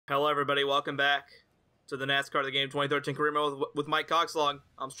Hello everybody, welcome back to the NASCAR The Game 2013 Career Mode with Mike Coxlong.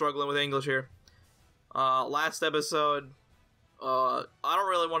 I'm struggling with English here. Last episode, I don't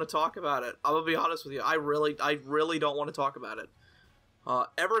really want to talk about it. I'm gonna be honest with you, I really don't want to talk about it.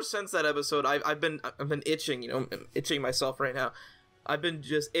 Ever since that episode, I've been itching, I'm itching myself right now. I've been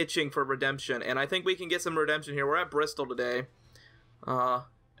just itching for redemption, and I think we can get some redemption here. We're at Bristol today.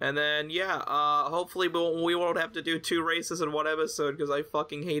 And then, yeah, hopefully we won't have to do 2 races in 1 episode, because I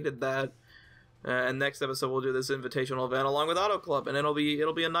fucking hated that. And next episode we'll do this invitational event along with Auto Club, and it'll be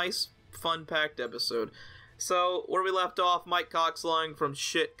a nice, fun-packed episode. So, where we left off, Mike Coxlong from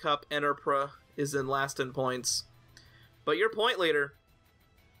Shit Cup Enterpra is in last in points. But your point leader,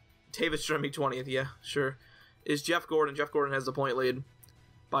 David Strimmy 20th, yeah, sure, is Jeff Gordon. Jeff Gordon has the point lead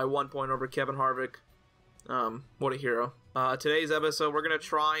by 1 point over Kevin Harvick. What a hero. Today's episode, we're gonna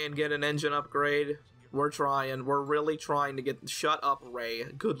try and get an engine upgrade. We're really trying to get... Shut up, Ray.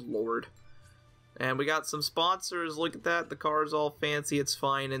 Good lord. And we got some sponsors. Look at that. The car's all fancy. It's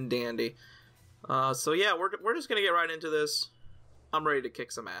fine and dandy. So yeah, we're just gonna get right into this. I'm ready to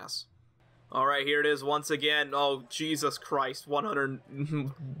kick some ass. Alright, here it is once again. Oh, Jesus Christ. 100...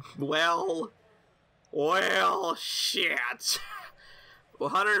 Well, shit.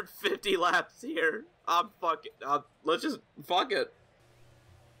 150 laps here. Let's just fuck it.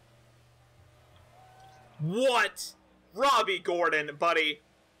 What? Robbie Gordon, buddy.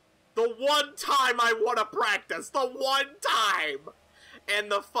 The one time I want to practice. The one time.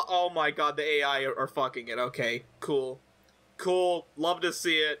 And oh my god, the AI are fucking it. Okay, cool. Cool. Love to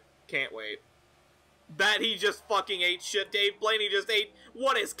see it. Can't wait. That he just fucking ate shit. Dave Blaine, he just ate...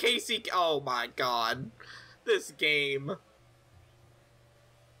 What is Casey... Oh my god. This game.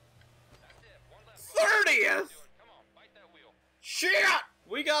 30th! Shit!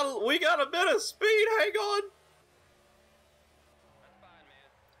 We got a bit of speed, hang on!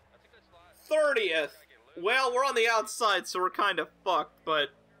 30th! Well, we're on the outside, so we're kind of fucked, but...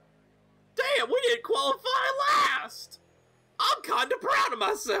 Damn, we didn't qualify last! I'm kinda proud of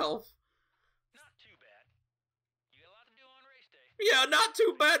myself! Not too bad. You got a lot to do on race day. Yeah, not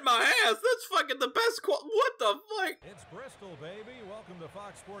too bad my ass! That's fucking the best what the fuck? It's Bristol, baby. Welcome to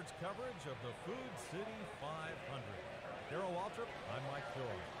Fox Sports coverage of the Food City 500. Darrell Waltrip, I'm Mike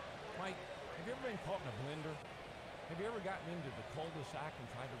George. Mike, have you ever been caught in a blender? Have you ever gotten into the cul-de-sac and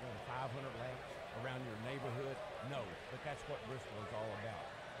tried to run 500 laps around your neighborhood? No, but that's what Bristol is all about.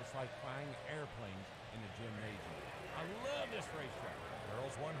 It's like flying airplanes in a gymnasium. I love this racetrack.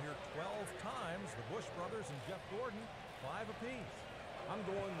 Darrell's won here 12 times. The Busch brothers and Jeff Gordon, 5 apiece. I'm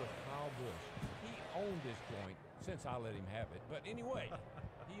going with Kyle Busch. He owned this joint since I let him have it. But anyway,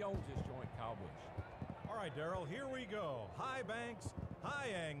 he owns this joint, Kyle Busch. All right, Darrell, here we go. High banks, high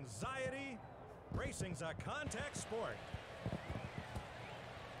anxiety. Racing's a contact sport.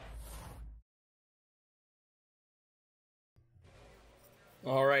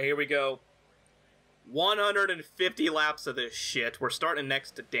 Alright, here we go. 150 laps of this shit. We're starting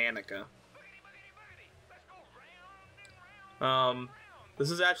next to Danica.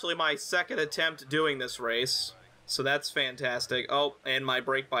 This is actually my 2nd attempt doing this race, so that's fantastic. Oh, and my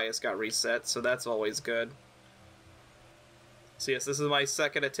brake bias got reset, so that's always good. So yes, this is my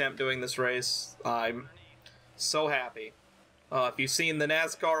 2nd attempt doing this race. I'm so happy. If you've seen the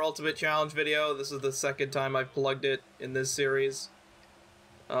NASCAR Ultimate Challenge video, this is the 2nd time I've plugged it in this series.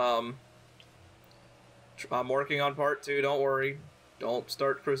 I'm working on part 2, don't worry. Don't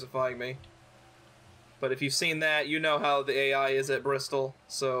start crucifying me. But if you've seen that, you know how the AI is at Bristol,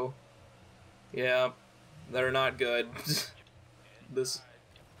 so... Yeah, they're not good.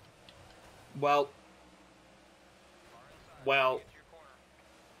 Well...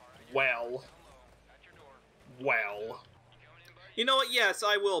 You know what, yes,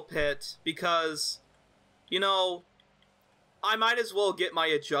 I will pit, because... You know... I might as well get my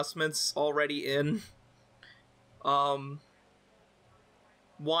adjustments already in.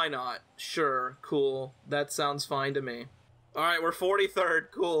 Why not? Sure, cool. That sounds fine to me. Alright, we're 43rd,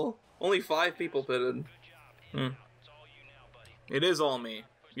 cool. Only 5 people pitted. It is all me.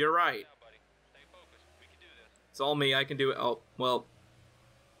 You're right. It's all me, I can do it. Oh, well.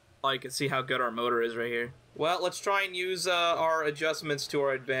 I can see how good our motor is right here. Well, let's try and use our adjustments to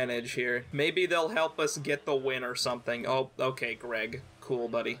our advantage here. Maybe they'll help us get the win or something. Oh, okay, Greg. Cool,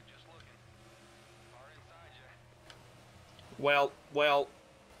 buddy. Well.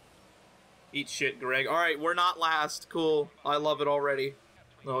 Eat shit, Greg. Alright, we're not last. Cool. I love it already.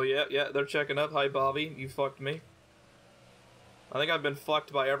 Oh, yeah, they're checking up. Hi, Bobby. You fucked me. I think I've been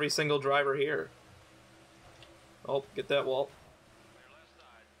fucked by every single driver here. Oh, get that, Walt.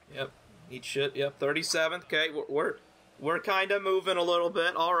 Yep. Eat shit. Yep. 37th. Okay, We're kind of moving a little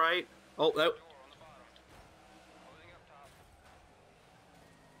bit. All right. Oh, no.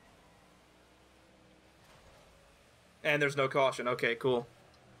 And there's no caution. Okay, cool.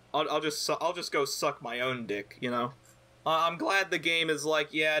 I'll just go suck my own dick, you know. I'm glad the game is like,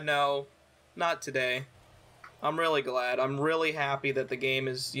 yeah, no, not today. I'm really glad. I'm really happy that the game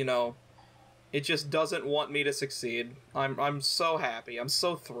is, you know, it just doesn't want me to succeed. I'm so happy. I'm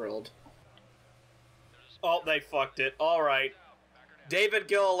so thrilled. Oh, they fucked it. All right. David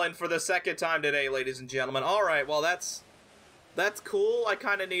Gilliland for the second time today, ladies and gentlemen. All right, well, that's cool. I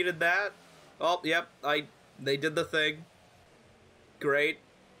kind of needed that. Oh, yep, they did the thing. Great.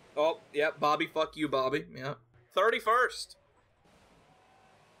 Oh, yep, Bobby, fuck you, Bobby. Yeah. 31st.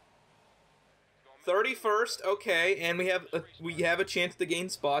 31st, okay, and we have a chance to gain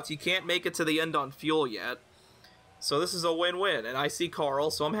spots. You can't make it to the end on fuel yet. So this is a win-win, and I see Carl,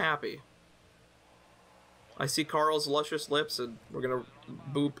 so I'm happy. I see Carl's luscious lips, and we're gonna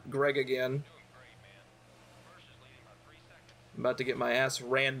boop Greg again. I'm about to get my ass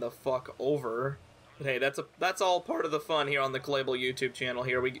ran the fuck over. But hey, that's all part of the fun here on the Clabel YouTube channel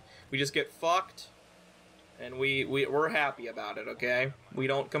here. We just get fucked, and we're happy about it, okay? We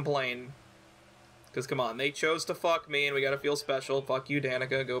don't complain. Because, come on, they chose to fuck me, and we gotta feel special. Fuck you,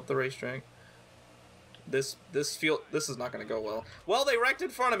 Danica. Go up the racetrack. This is not gonna go well. Well, they wrecked in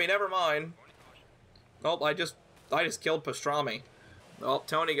front of me. Never mind. Oh, I just killed Pastrami. Oh,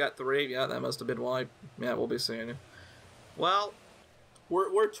 Tony got 3. Yeah, that must have been why. Yeah, we'll be seeing you. Well,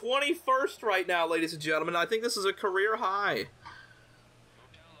 we're 21st right now, ladies and gentlemen. I think this is a career high.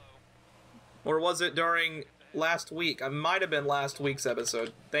 Or was it during last week? I might have been last week's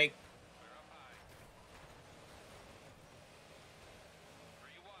episode.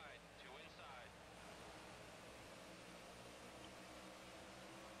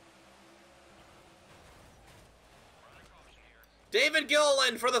 David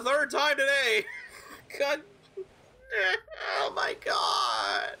Gilliland for the 3rd time today. God. Oh my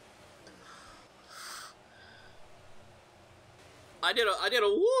god. I did a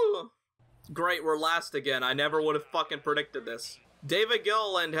woo. Great, we're last again. I never would have fucking predicted this. David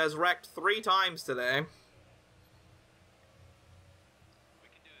Gilliland has wrecked 3 times today.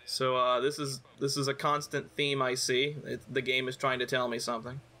 So this is a constant theme I see. The game is trying to tell me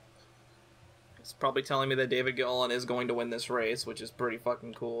something. It's probably telling me that David Gilliland is going to win this race, which is pretty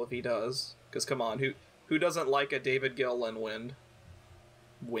fucking cool if he does. Because come on, who doesn't like a David Gilliland win?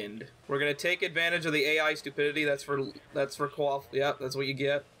 We're gonna take advantage of the AI stupidity. That's for yeah, that's what you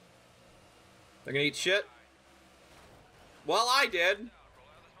get. They're gonna eat shit. Well, I did.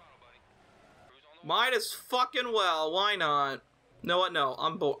 Might as fucking well. Why not? Know what? No,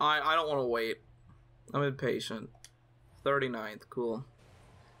 I don't want to wait. I'm impatient. 39th, cool.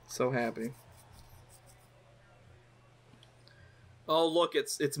 So happy. Oh, look,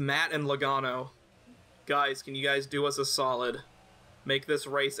 it's Matt and Logano. Guys, can you guys do us a solid? Make this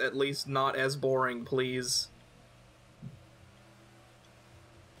race at least not as boring, please.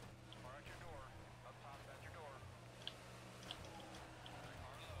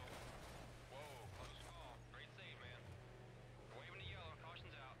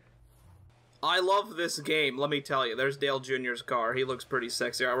 I love this game, let me tell you. There's Dale Jr.'s car. He looks pretty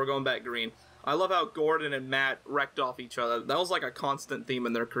sexy. Alright, we're going back green. I love how Gordon and Matt wrecked off each other. That was like a constant theme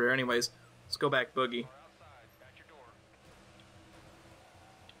in their career. Anyways, let's go back boogie.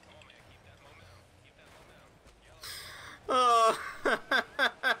 Oh.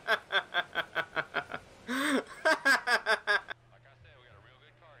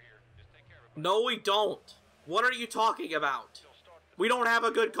 No, we don't. What are you talking about? We don't have a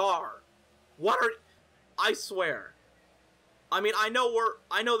good car. I swear. I mean, I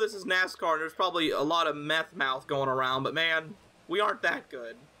know this is NASCAR, and there's probably a lot of meth mouth going around, but man, we aren't that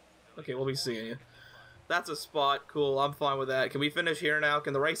good. Okay, we'll be seeing you. That's a spot. Cool, I'm fine with that. Can we finish here now?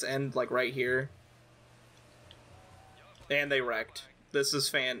 Can the race end, like, right here? And they wrecked. This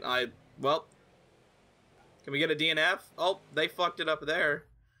is well. Can we get a DNF? Oh, they fucked it up there.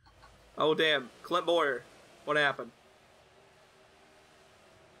 Oh, damn. Clint Boyer. What happened?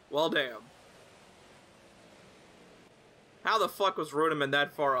 Well, damn. How the fuck was Rudiman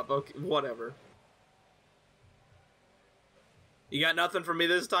that far up? Okay, whatever. You got nothing for me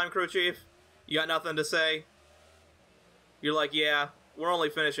this time, crew chief? You got nothing to say? You're like, yeah, we're only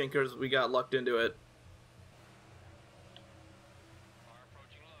finishing because we got lucked into it.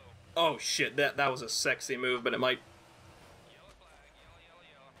 Oh shit, that was a sexy move, but it might...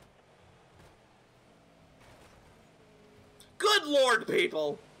 Good lord,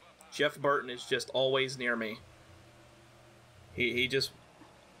 people! Jeff Burton is just always near me. He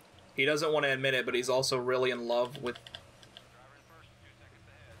doesn't want to admit it, but he's also really in love with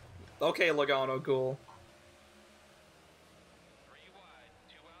Okay, Logano, cool. 3 wide,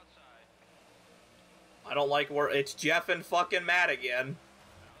 2 outside. I don't like where it's Jeff and fucking Matt again.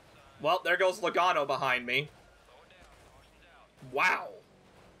 Well, there goes Logano behind me. Slow it down. Caution's out. Wow.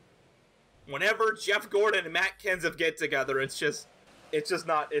 Whenever Jeff Gordon and Matt Kenseth get together, it's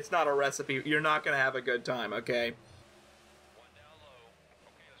not a recipe. You're not gonna have a good time, okay? 1 down low.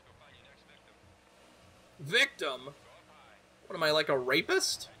 Okay, let's go find your next victim. Victim? Go up high. What am I, like a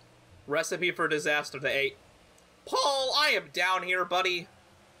rapist? Recipe for disaster to 8. Paul, I am down here, buddy.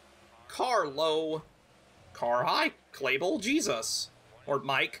 Car low. Car high. Clabel, Jesus. Or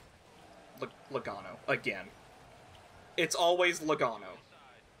Mike. Logano. Again. It's always Logano.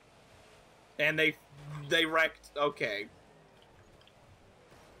 And they wrecked. Okay.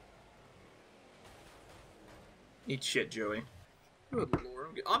 Eat shit, Joey. Good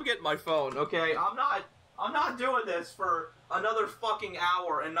lord. I'm getting my phone, okay? I'm not doing this for another fucking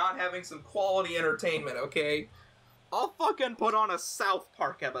hour and not having some quality entertainment, okay? I'll fucking put on a South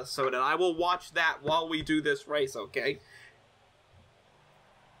Park episode and I will watch that while we do this race, okay?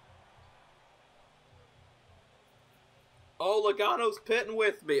 Oh, Logano's pitting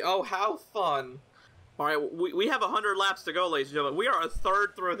with me. Oh, how fun. Alright, we have 100 laps to go, ladies and gentlemen. We are a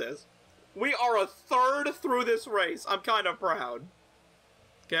third through this. We are a third through this race. I'm kind of proud.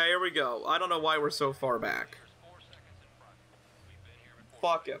 Okay, here we go. I don't know why we're so far back. There's 4 seconds in front. We've been here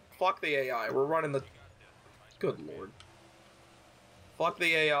before. Fuck it. Fuck the AI. We're running the... Good lord. Fuck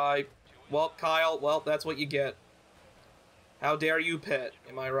the AI. Well, Kyle, well, that's what you get. How dare you pit?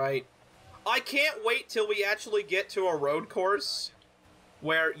 Am I right? I can't wait till we actually get to a road course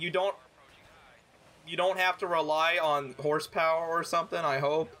where you don't have to rely on horsepower or something, I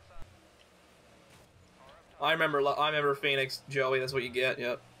hope. I remember Phoenix, Joey, that's what you get,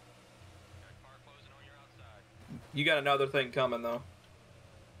 yep. Car closing on your outside. You got another thing coming, though. 1 up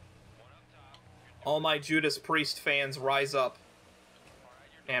top. All my Judas Priest fans rise up.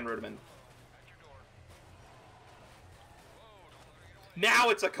 And Ruderman. At your door. Whoa, don't let her get away.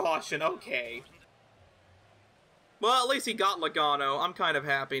 Now it's a caution, okay. Well, at least he got Logano. I'm kind of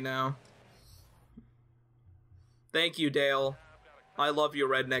happy now. Thank you, Dale. I love you,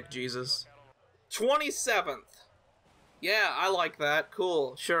 Redneck Jesus. 27th. Yeah, I like that.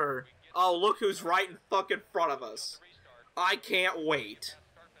 Cool, sure. Oh, look who's right in fucking front of us. I can't wait.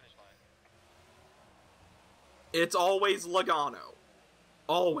 It's always Logano.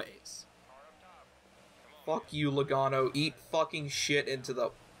 Always. Fuck you, Logano. Eat fucking shit into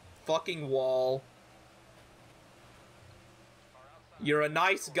the fucking wall. You're a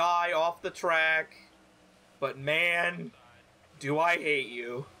nice guy off the track, but man, do I hate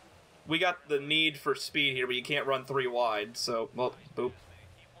you. We got the need for speed here, but you can't run 3 wide, so, well, boop.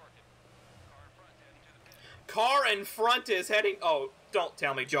 Car in front is heading... Oh, don't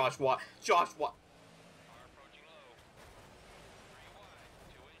tell me Josh Watt. Josh Watt.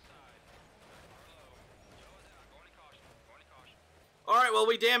 Alright, well,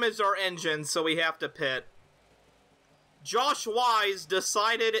 we damaged our engine, so we have to pit. Josh Wise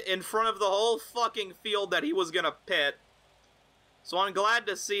decided in front of the whole fucking field that he was gonna pit. So I'm glad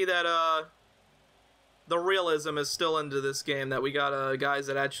to see that, the realism is still into this game, that we got, guys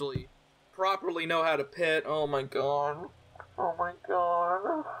that actually properly know how to pit. Oh my god. Oh my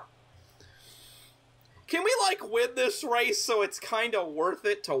god. Can we, like, win this race so it's kinda worth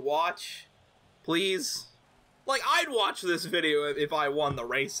it to watch? Please? Like, I'd watch this video if I won the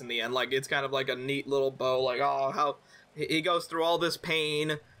race in the end. Like, it's kind of like a neat little bow. Like, oh, how he goes through all this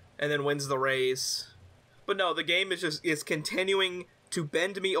pain and then wins the race. But no, the game is continuing to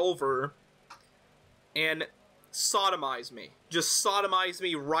bend me over and sodomize me. Just sodomize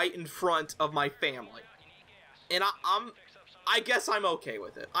me right in front of my family. And I guess I'm okay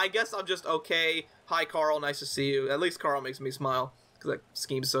with it. I guess I'm just okay. Hi, Carl. Nice to see you. At least Carl makes me smile because that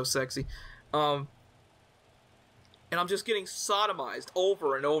scheme's so sexy. And I'm just getting sodomized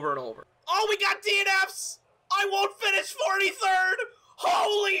over and over and over. Oh, we got DNFs! I won't finish 43rd!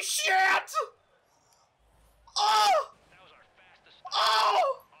 Holy shit! Oh! That was our fastest.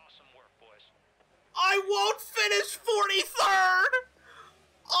 Oh! Awesome work, boys. I won't finish 43rd!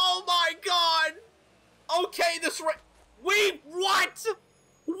 Oh my god! Okay, this what? What?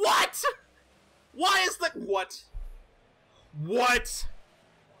 Why is the... What? What?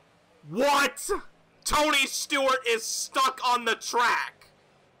 What? Tony Stewart is stuck on the track!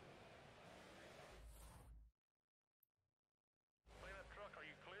 Truck, are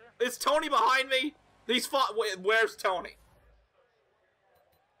you clear? Is Tony behind me? Where's Tony?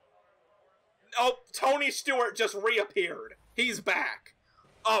 Oh, Tony Stewart just reappeared. He's back.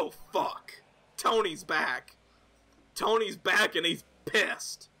 Oh, fuck. Tony's back. Tony's back and he's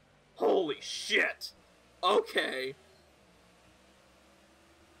pissed. Holy shit. Okay.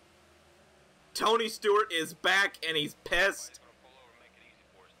 Tony Stewart is back and he's pissed.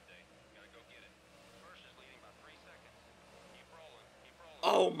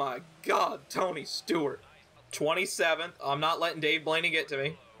 Oh my god, Tony Stewart. 27th. I'm not letting Dave Blaine get to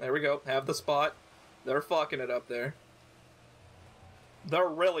me. There we go. Have the spot. They're fucking it up there. They're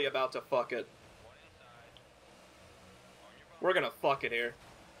really about to fuck it. We're gonna fuck it here.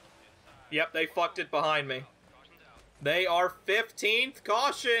 Yep, they fucked it behind me. They are 15th.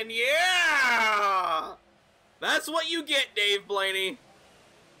 Caution, yeah! That's what you get, Dave Blaney.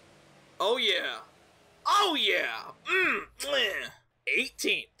 Oh yeah. Oh yeah.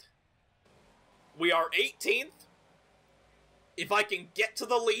 18th. We are 18th. If I can get to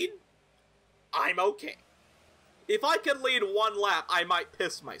the lead, I'm okay. If I can lead one lap, I might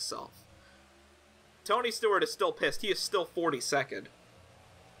piss myself. Tony Stewart is still pissed. He is still 42nd.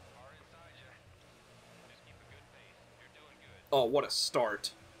 Oh, what a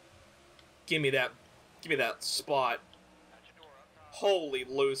start. Give me that spot. Holy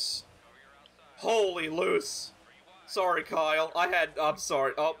loose. Holy loose. Sorry, Kyle. I'm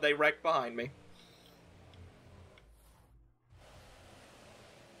sorry. Oh, they wrecked behind me.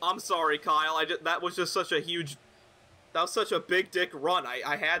 I'm sorry, Kyle. That was just such a huge... That was such a big dick run.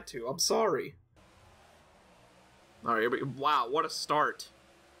 I had to. I'm sorry. Alright, wow, what a start.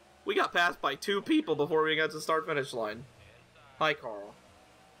 We got passed by 2 people before we got to the start-finish line. Hi, Carl.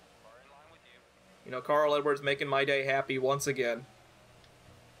 You know, Carl Edwards making my day happy once again.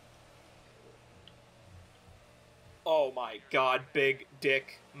 Oh my god, big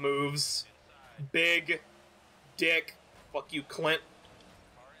dick moves. Big dick. Fuck you, Clint.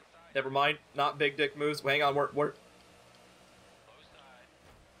 Never mind, not big dick moves. Hang on,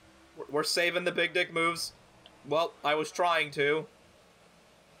 we're saving the big dick moves. Well, I was trying to.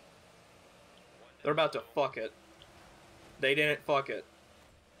 They're about to fuck it. They didn't fuck it.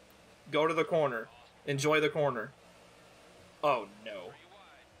 Go to the corner. Enjoy the corner. Oh, no.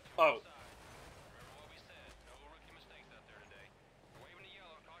 Oh.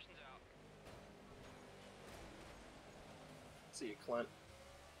 See you, Clint.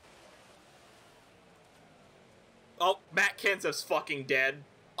 Oh, Matt Kenseth's fucking dead.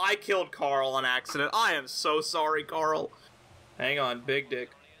 I killed Carl on accident. I am so sorry, Carl. Hang on, big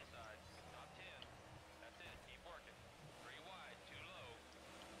dick.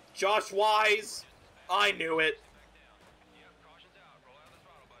 Josh Wise. I knew it.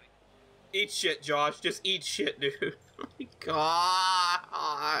 Eat shit, Josh. Just eat shit, dude. Oh my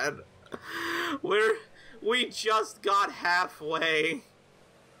god. We just got halfway.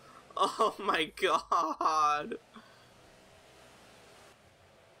 Oh my god.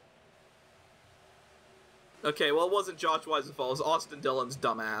 Okay, well, it wasn't Josh Wise's fault. It was Austin Dillon's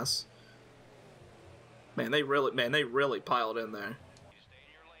dumbass. Man, they really piled in there.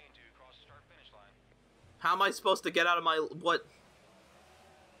 How am I supposed to get out of my... What?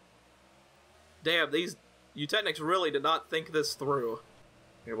 Damn, these... Eutechnics really did not think this through.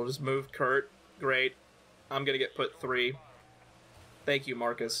 Here, we'll just move Kurt. Great. I'm gonna get put 3. Thank you,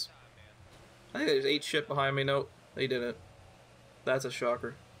 Marcus. I think there's 8 shit behind me. Nope, they didn't. That's a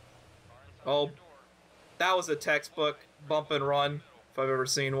shocker. Oh... That was a textbook bump and run, if I've ever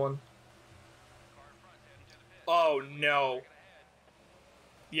seen one. Oh, no.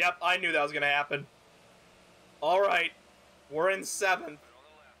 Yep, I knew that was going to happen. Alright, we're in 7th.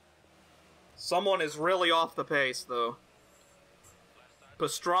 Someone is really off the pace, though.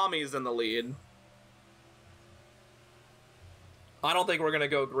 Pastrami's in the lead. I don't think we're going to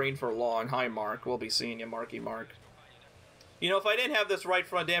go green for long. Hi, Mark. We'll be seeing you, Marky Mark. You know, if I didn't have this right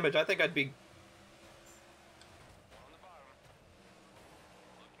front damage, I think I'd be...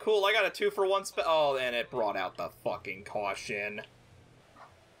 Cool, I got a 2-for-1 Oh, and it brought out the fucking caution.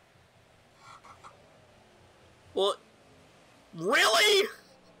 Well, really?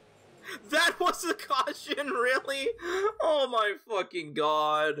 That was a caution, really? Oh my fucking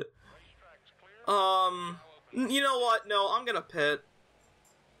god. You know what? No, I'm gonna pit.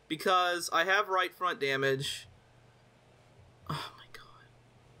 Because I have right front damage. Oh my god.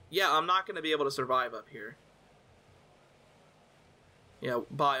 Yeah, I'm not gonna be able to survive up here. Yeah,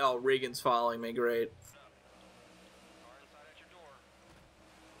 oh, Regan's following me, great.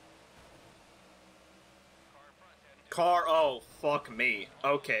 Oh, fuck me.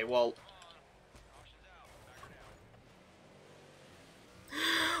 Okay, well...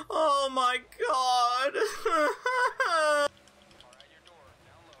 Oh my god!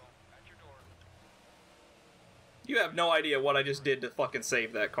 You have no idea what I just did to fucking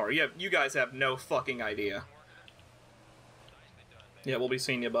save that car. You guys have no fucking idea. Yeah, we'll be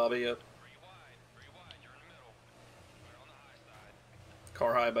seeing you, Bobby. Yep. 3 wide, you're in the middle. Right on the high side.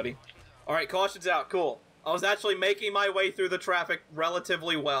 Car high, buddy. Alright, caution's out. Cool. I was actually making my way through the traffic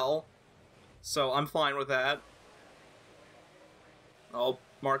relatively well, so I'm fine with that. Oh,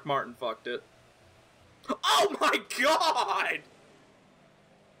 Mark Martin fucked it. Oh my god!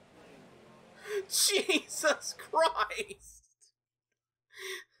 Jesus Christ!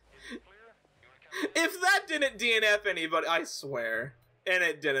 If that didn't DNF anybody, I swear. And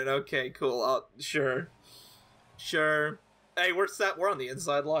it didn't. Okay, cool. Sure. Sure. Hey, we're on the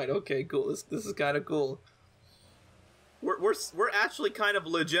inside line. Okay, cool. This is kind of cool. We're actually kind of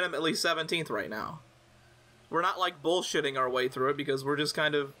legitimately 17th right now. We're not like bullshitting our way through it because we're just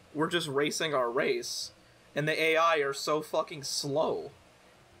racing our race, and the AI are so fucking slow. Low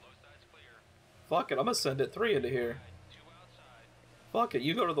side's clear. Fuck it, I'm gonna send it 3 into here. 2 outside. Fuck it,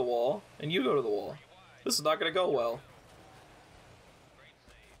 you go to the wall, and you go to the wall. This is not gonna go well. Great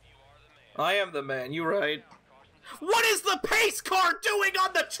save. You are the man. I am the man, you right. What is the pace car doing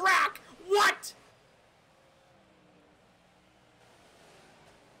on the track? What?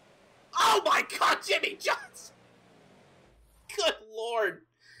 Oh my god, Jimmy Johnson! Good lord.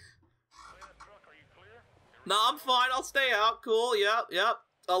 Are you clear? No, I'm fine, I'll stay out. Cool, yep.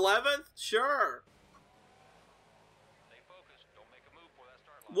 11th? Sure. Stay focused. Don't make a move for that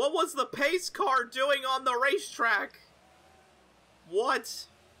start line. What was the pace car doing on the racetrack? What?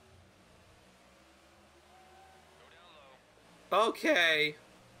 Go down low. Okay.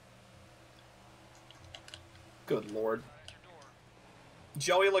 Good lord. That's your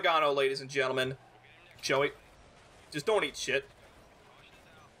door. Joey Logano, ladies and gentlemen. Joey. Just don't eat shit. Caution is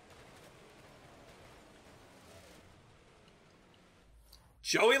out.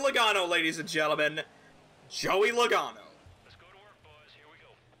 Joey Logano, ladies and gentlemen. Joey Logano. Let's go to work, boys. Here we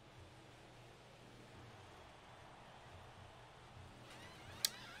go.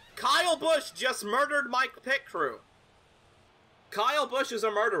 Kyle Busch just murdered Mike Pit Crew. Kyle Busch is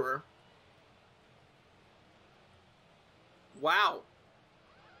a murderer. Wow.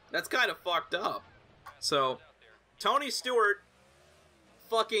 That's kind of fucked up. So, Tony Stewart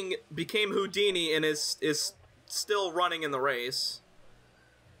fucking became Houdini and is still running in the race.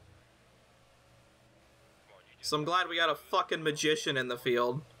 So I'm glad we got a fucking magician in the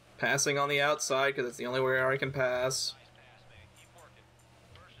field. Passing on the outside, because it's the only way I can pass. Nice pass, man. Keep working.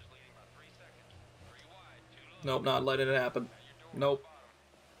 First is leading by 3 seconds. 3 wide, 2 low. Nope, not letting it happen. Nope.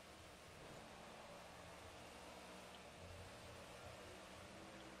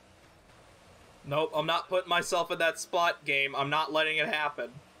 Nope, I'm not putting myself in that spot, game. I'm not letting it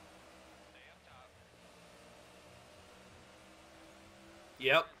happen. Stay up top.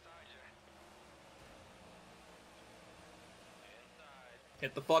 Yep. Inside you. Inside.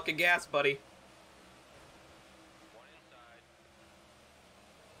 Hit the fucking gas, buddy. 1 inside.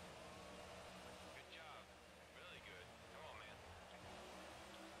 Good job. Really good. Come on, man.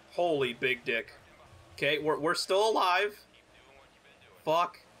 Holy big dick. Okay, we're still alive. Keep doing what you've been doing.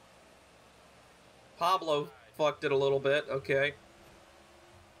 Fuck. Pablo fucked it a little bit. Okay.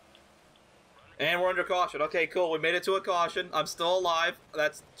 And we're under caution. Okay, cool. We made it to a caution. I'm still alive.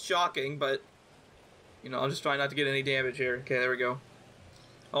 That's shocking, but... You know, I'm just trying not to get any damage here. Okay, there we go.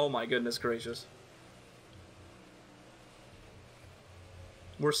 Oh my goodness gracious.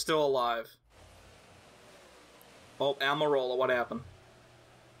 We're still alive. Oh, Almirola, what happened?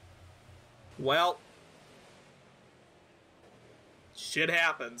 Well... Shit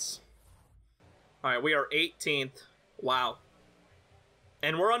happens. Alright, we are 18th. Wow.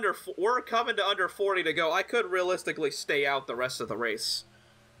 And we're coming to under 40 to go. I could realistically stay out the rest of the race.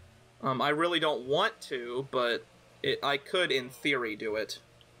 I really don't want to, but I could, in theory, do it.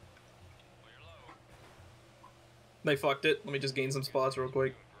 They fucked it. Let me just gain some spots real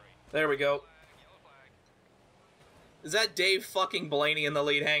quick. There we go. Is that Dave fucking Blaney in the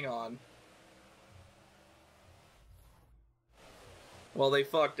lead? Hang on. Well, they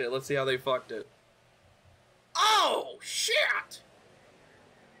fucked it. Let's see how they fucked it. Oh, shit!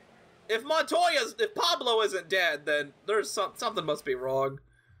 If Pablo isn't dead, then there's something must be wrong.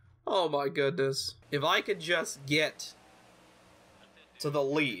 Oh my goodness. If I could just get to the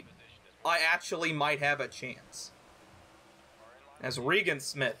lead, I actually might have a chance. As Regan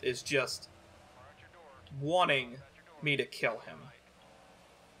Smith is just wanting me to kill him.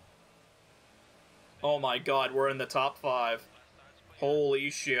 Oh my god, we're in the top 5. Holy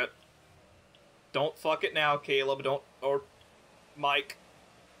shit. Don't fuck it now, Caleb. Don't... Or... Mike.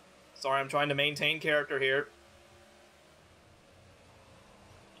 Sorry, I'm trying to maintain character here.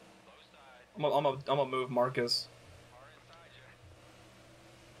 I'm gonna move Marcus.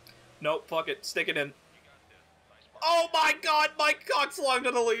 Nope, fuck it. Stick it in. Oh my god, Mike Coxlong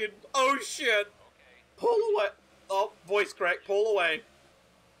to the lead. Oh shit. Pull away. Oh, voice crack. Pull away.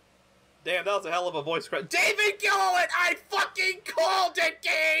 Damn, that was a hell of a voice crack. David Gilliland! I fucking called it,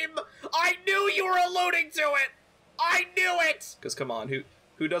 game! I knew you were alluding to it! I knew it! Because come on,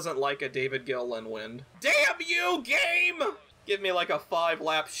 who doesn't like a David Gilliland win? Damn you, game! Give me like a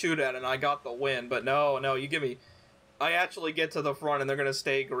 5-lap shootout and I got the win, but no, you give me... I actually get to the front and they're gonna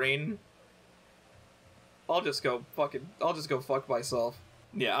stay green. I'll just go fuck myself.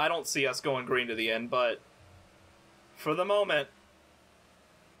 Yeah, I don't see us going green to the end, but... For the moment...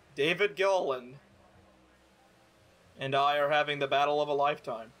 David Gilliland and I are having the battle of a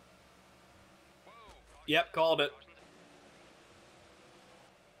lifetime. Yep, called it.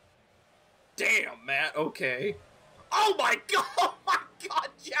 Damn, Matt, okay. Oh my god,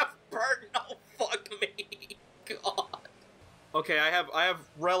 Jeff Burton, oh fuck me, god. Okay, I have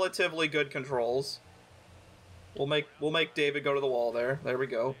relatively good controls. We'll make David go to the wall there. There we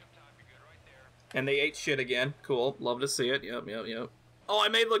go. And they ate shit again. Cool, love to see it. Yep. Oh, I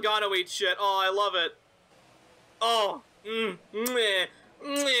made Logano eat shit. Oh, I love it. Oh,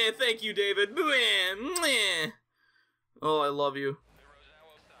 thank you, David. Oh, I love you.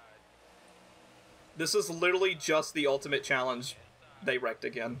 This is literally just the ultimate challenge. They wrecked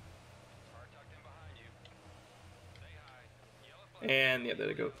again. And, yeah, there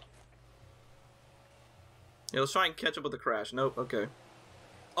they go. Yeah, let's try and catch up with the crash. Nope, okay.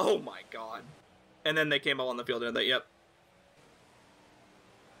 Oh my god. And then they came all on the field, didn't they? Yep.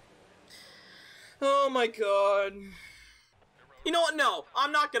 Oh my god. You know what? No,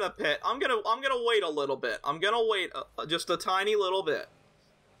 I'm not gonna pit. I'm gonna wait a little bit. I'm gonna wait just a tiny little bit.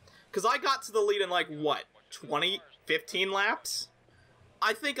 Cause I got to the lead in like what, 15 laps?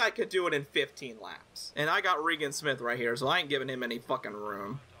 I think I could do it in 15 laps. And I got Regan Smith right here, so I ain't giving him any fucking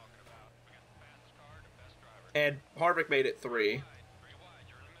room. And Harvick made it 3.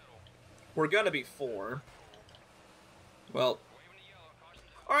 We're gonna be 4. Well.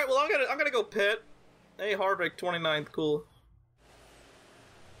 Alright, well I'm gonna go pit. Hey, Harvick, 29th, cool.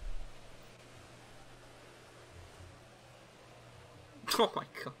 Oh my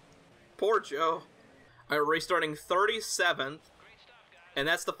god. Poor Joe. Alright, restarting 37th. And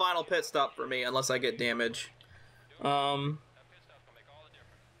that's the final pit stop for me, unless I get damage. If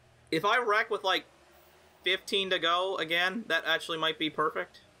I wreck with like 15 to go again, that actually might be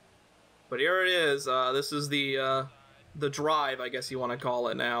perfect. But here it is. This is the drive, I guess you want to call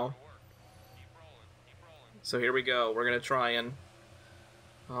it now. So here we go. We're gonna try and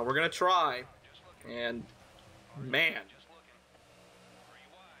and man,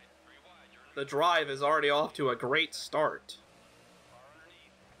 the drive is already off to a great start.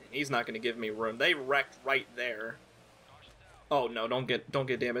 And he's not gonna give me room. They wrecked right there. Oh no! Don't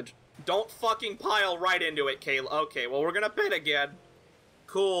get damaged. Don't fucking pile right into it, Kayla. Okay, well we're gonna pit again.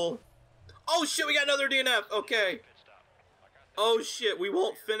 Cool. Oh shit! We got another DNF. Okay. Oh shit! We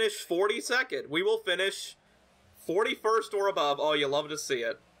won't finish 42nd. We will finish 41st or above. Oh, you love to see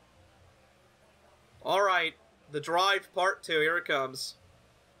it. Alright, the drive part 2, here it comes.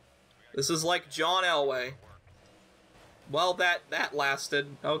 This is like John Elway. Well, that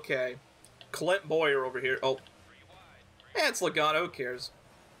lasted. Okay. Clint Boyer over here. Oh. Eh, it's Logano, who cares?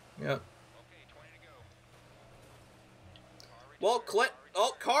 Yeah. Well,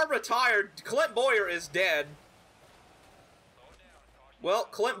 car retired. Clint Boyer is dead. Well,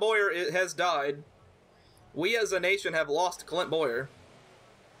 Clint Boyer has died. We as a nation have lost Clint Boyer.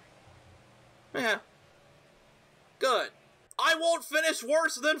 Yeah. Good. I won't finish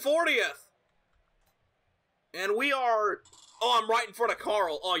worse than 40th. And we are... Oh, I'm right in front of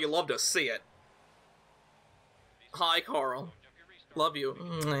Carl. Oh, you love to see it. Hi, Carl. Love you.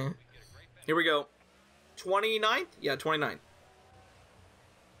 Here we go. 29th? Yeah, 29th.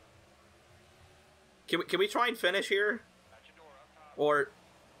 Can we try and finish here? Or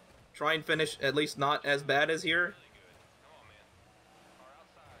try and finish at least not as bad as here?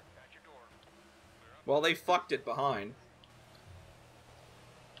 Well, they fucked it behind.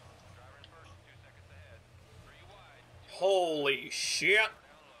 Holy shit!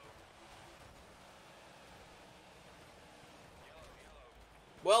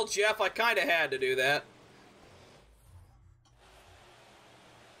 Well, Jeff, I kinda had to do that.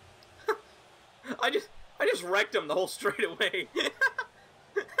 I just wrecked him the whole straightaway.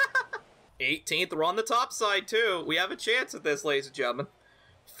 18th, we're on the top side too. We have a chance at this, ladies and gentlemen.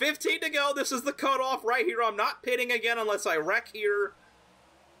 15 to go, this is the cutoff right here. I'm not pitting again unless I wreck here.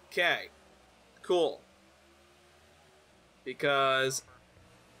 Okay. Cool. Because,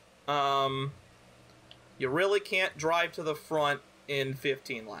 you really can't drive to the front in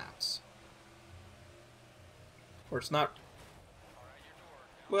 15 laps. Or it's not... All right, your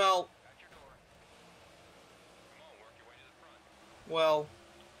door. Well... At your door. Come on, work your way to the front. Well...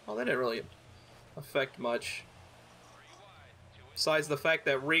 Well, that didn't really affect much. 3 wide. 2 inside. Besides the fact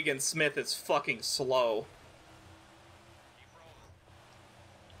that Regan Smith is fucking slow. Keep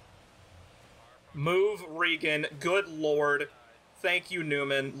rolling. Move, Regan. Good lord. Thank you,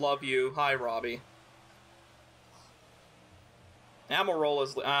 Newman. Love you. Hi, Robbie.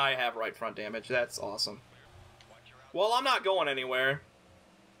 Amarola's... I have right front damage. That's awesome. Watch your out. Well, I'm not going anywhere.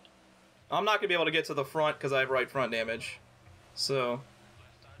 I'm not going to be able to get to the front because I have right front damage. So,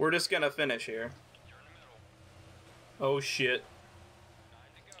 we're just going to finish here. You're in the middle. Oh, shit. 9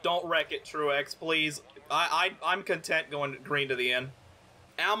 to go. Don't wreck it, Truex, please. I'm content going green to the end.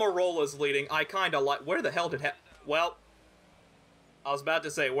 Amarola's leading. I kind of like... Where the hell did... Well, I was about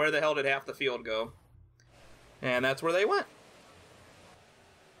to say, where the hell did half the field go? And that's where they went.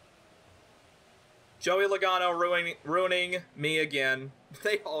 Joey Logano ruining me again.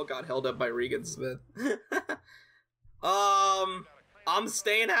 They all got held up by Regan Smith. I'm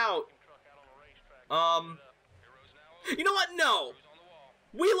staying out. You know what? No.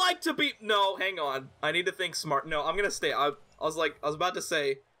 We like to be... No, hang on. I need to think smart. No, I'm gonna stay. I was about to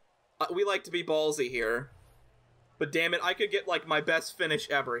say, we like to be ballsy here. But damn it, I could get, like, my best finish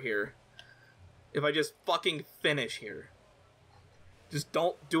ever here. If I just fucking finish here. Just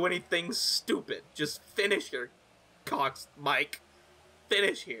don't do anything stupid. Just finish here, Mike.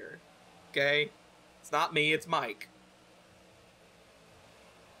 Finish here. Okay? It's not me, it's Mike.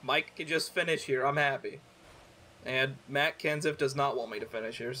 Mike can just finish here, I'm happy. And Matt Kenseth does not want me to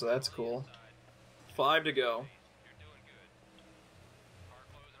finish here, so that's cool. 5 to go. You're doing good. Car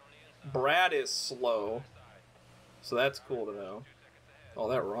closing on the inside. Brad is slow, so that's cool to know. 2 seconds ahead. Oh,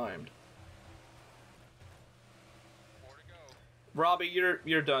 that rhymed. 4 to go. Robbie,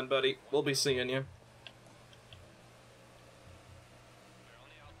 you're done, buddy. We'll be seeing you. They're on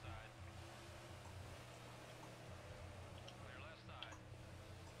the outside. Clear left side.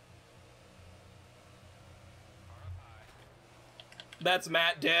 Car up high. That's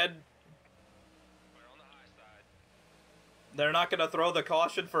Matt dead. Clear on the high side. They're not gonna throw the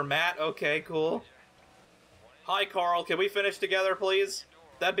caution for Matt? Okay, cool. Hi, Carl. Can we finish together, please?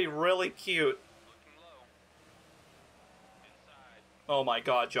 That'd be really cute. Looking low. Inside. Oh my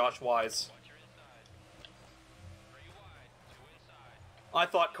god, Josh Wise. Watch your inside. 3 wide. 2 inside. I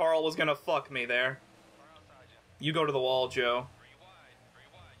thought Carl was gonna fuck me there. Car outside you. You go to the wall, Joe. 3 wide. 3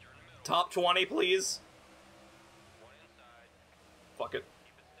 wide. You're in the middle. Top 20, please. 1 inside. Fuck it.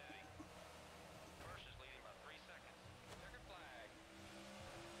 Keep it steady. First is leading by 3 seconds. Checkered flag.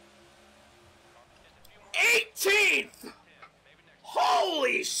 Just a few more. 18th! 10. Maybe next.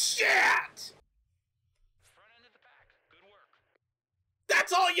 Holy shit! Front end of the pack. Good work.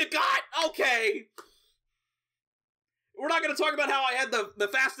 That's all you got? Okay. We're not gonna talk about how I had the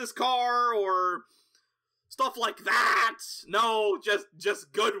fastest car or stuff like that. No,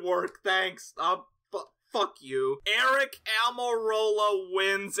 just good work, thanks. Fuck you. Eric Almirola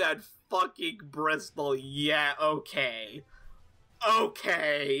wins at fucking Bristol. Yeah, okay.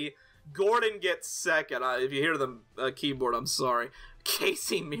 Okay. Gordon gets second. If you hear the keyboard, I'm sorry.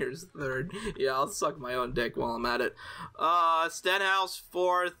 Casey Mears third. Yeah, I'll suck my own dick while I'm at it. Stenhouse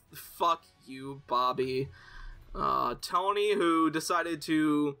fourth. Fuck you, Bobby. Tony, who decided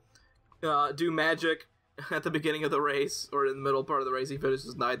to do magic at the beginning of the race, or in the middle part of the race, he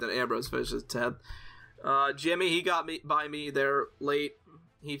finishes 9th, and Ambrose finishes 10th. Jimmy, he got by me there late.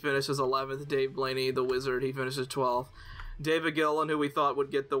 He finishes 11th. Dave Blaney, the wizard, he finishes 12th. David Gillen, who we thought would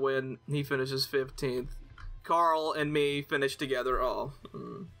get the win, he finishes 15th. Carl and me finished together.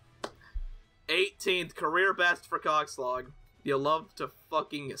 18th, career best for Coxlong. You love to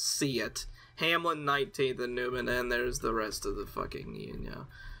fucking see it. Hamlin 19th and Newman, and there's the rest of the fucking,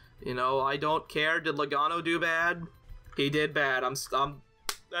 you know, I don't care. Did Logano do bad? He did bad.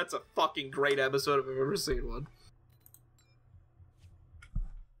 That's a fucking great episode if I've ever seen one.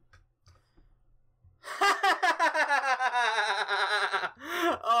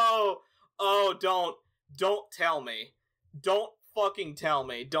 Don't tell me. Don't fucking tell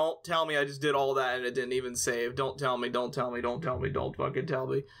me. Don't tell me I just did all that and it didn't even save. Don't tell me, don't tell me, don't tell me, don't fucking tell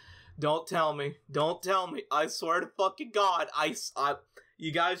me. Don't tell me, don't tell me. I swear to fucking God,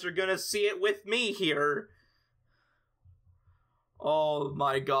 you guys are gonna see it with me here. Oh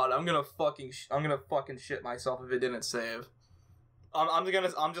my God, I'm gonna fucking shit myself if it didn't save.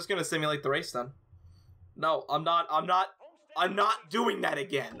 I'm just gonna simulate the race then. No, I'm not doing that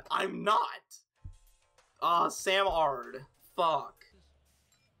again. I'm not. Sam Ard. Fuck.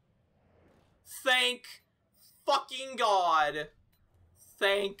 Thank fucking God.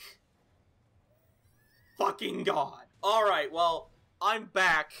 Thank fucking god. Alright, well, I'm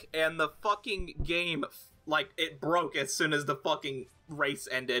back, and the fucking game, like, it broke as soon as the fucking race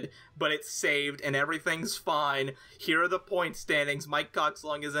ended, but it's saved, and everything's fine. Here are the point standings. Mike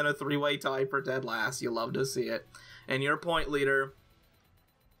Coxlong is in a 3-way tie for dead last. You love to see it. And your point leader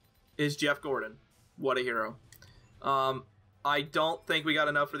is Jeff Gordon. What a hero. I don't think we got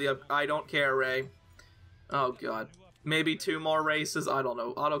enough for the... I don't care, Ray. Oh, God. Maybe 2 more races? I don't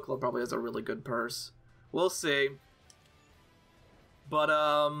know. Auto Club probably has a really good purse. We'll see. But,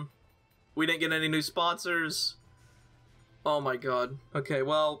 we didn't get any new sponsors. Oh my god. Okay,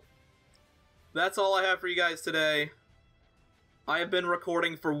 well, that's all I have for you guys today. I have been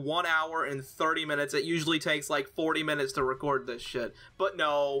recording for 1 hour and 30 minutes. It usually takes like 40 minutes to record this shit. But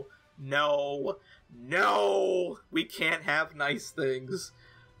no, no, no! We can't have nice things.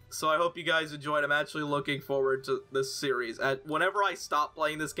 So I hope you guys enjoyed. I'm actually looking forward to this series. Whenever I stop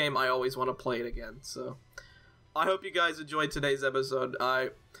playing this game, I always want to play it again. So I hope you guys enjoyed today's episode.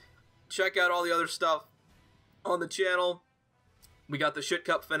 Check out all the other stuff on the channel. We got the Shit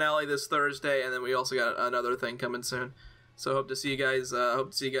Cup finale this Thursday, and then we also got another thing coming soon. So hope to see you guys.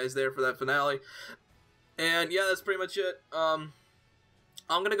 There for that finale. And yeah, that's pretty much it. I'm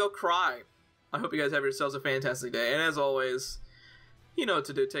gonna go cry. I hope you guys have yourselves a fantastic day. And as always, you know what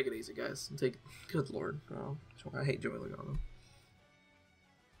to do. Take it easy, guys. Good lord. Oh, I hate Joey Logano.